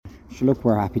Sure, look,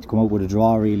 we're happy to come out with a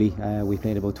draw, really. We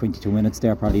played about 22 minutes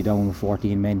there, probably down with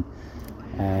 14 men.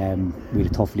 We had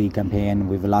a tough league campaign.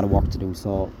 We have a lot of work to do,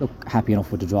 so look, happy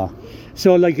enough with the draw.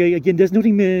 So, again, there's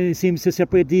nothing seems to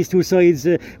separate these two sides.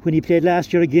 When you played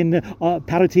last year, again,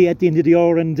 parity at the end of the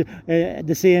hour, and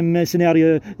the same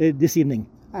scenario this evening.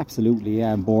 Absolutely,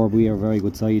 yeah. And Boherbue are a very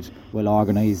good side, well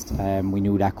organised. We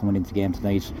knew that coming into the game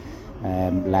tonight.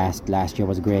 Last year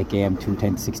was a great game,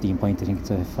 2-10 to 16 points, I think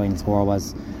the final score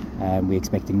was. We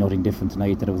expecting nothing different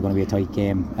tonight, that it was going to be a tight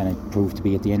game, and it proved to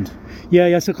be at the end.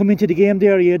 Yeah, so coming into the game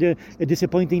there, you had a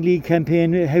disappointing league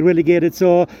campaign, had relegated,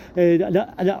 so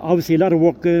obviously a lot of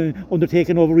work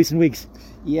undertaken over recent weeks.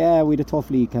 Yeah, we had a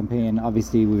tough league campaign.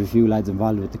 Obviously we have a few lads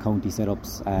involved with the county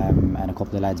setups, and a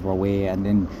couple of lads were away, and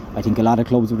then I think a lot of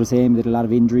clubs were the same. They had a lot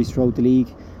of injuries throughout the league.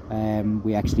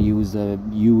 We actually used a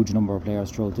huge number of players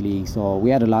throughout the league, so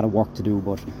we had a lot of work to do,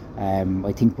 but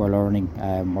I think we're learning.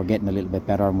 We're getting a little bit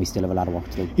better, and we still have a lot of work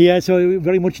to do. Yeah, so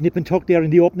very much nip and tuck there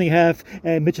in the opening half.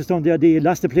 Mitchelstown there, they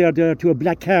lost a player there to a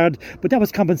black card, but that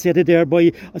was compensated there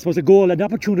by, I suppose, an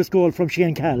opportunist goal from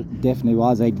Shane Call. Definitely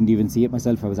was. I didn't even see it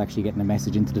myself. I was actually getting a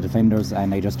message into the defenders,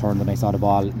 and I just turned and I saw the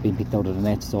ball being picked out of the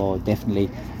net, so definitely,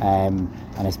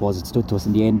 and I suppose it stood to us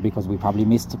in the end, because we probably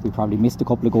missed a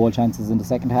couple of goal chances in the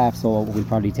second half, so we'll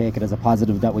probably take it as a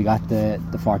positive that we got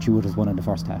the fortuitous one in the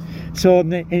first half. So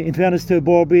in fairness to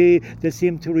Boherbue, they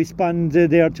seem to respond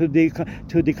there to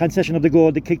the concession of the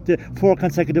goal. They kicked 4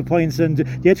 consecutive points, and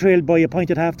they trailed by a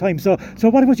point at half time. So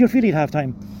what was your feeling at half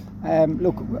time?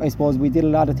 Look, I suppose we did a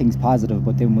lot of things positive,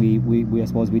 but then we I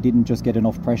suppose we didn't just get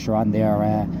enough pressure on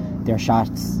their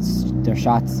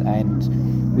shots,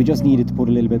 and we just needed to put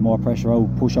a little bit more pressure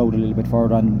out, push out a little bit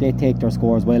further, and they take their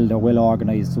scores well. They're well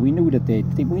organised, so we knew that they'd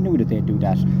do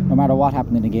that. No matter what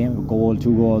happened in the game, a goal,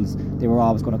 2 goals, they were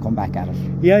always going to come back at it.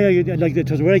 Yeah, it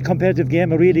was a very competitive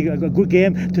game, a really good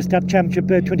game to start Championship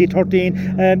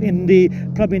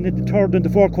 2013. Probably in the third and the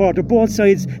fourth quarter, both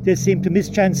sides, they seemed to miss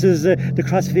chances. The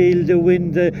crossfield, the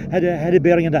wind had a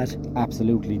bearing on that.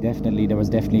 Absolutely, definitely. There was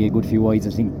definitely a good few wides.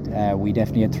 I think we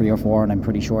definitely had 3 or 4, and I'm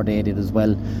pretty sure they did as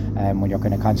well. When you're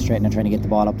kind of concentrating and trying to get the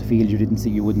ball up the field,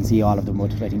 you wouldn't see all of them,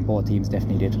 but I think both teams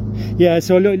definitely did. Yeah,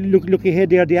 so look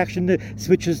ahead there. The action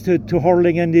switches to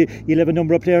hurling, and you'll have a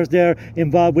number of players there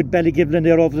involved with Ballygiblin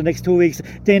there over the next 2 weeks.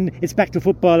 Then it's back to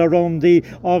football around the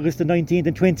August the 19th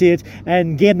and 28th,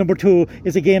 and game number 2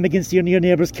 is a game against your near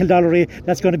neighbours Kildorrery.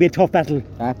 That's going to be a tough battle.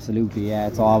 Absolutely, yeah,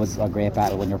 it's always a great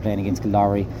battle when you're playing against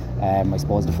Kildorrery. I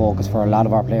suppose the focus for a lot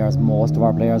of our players, most of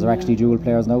our players are actually dual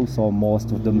players now, so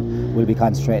most of them will be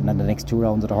concentrating on the next 2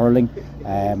 rounds of the hurling,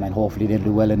 and hopefully they'll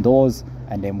do well in those,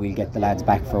 and then we'll get the lads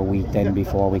back for a week then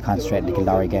before we concentrate on the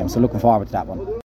Kildorrery game, so looking forward to that one.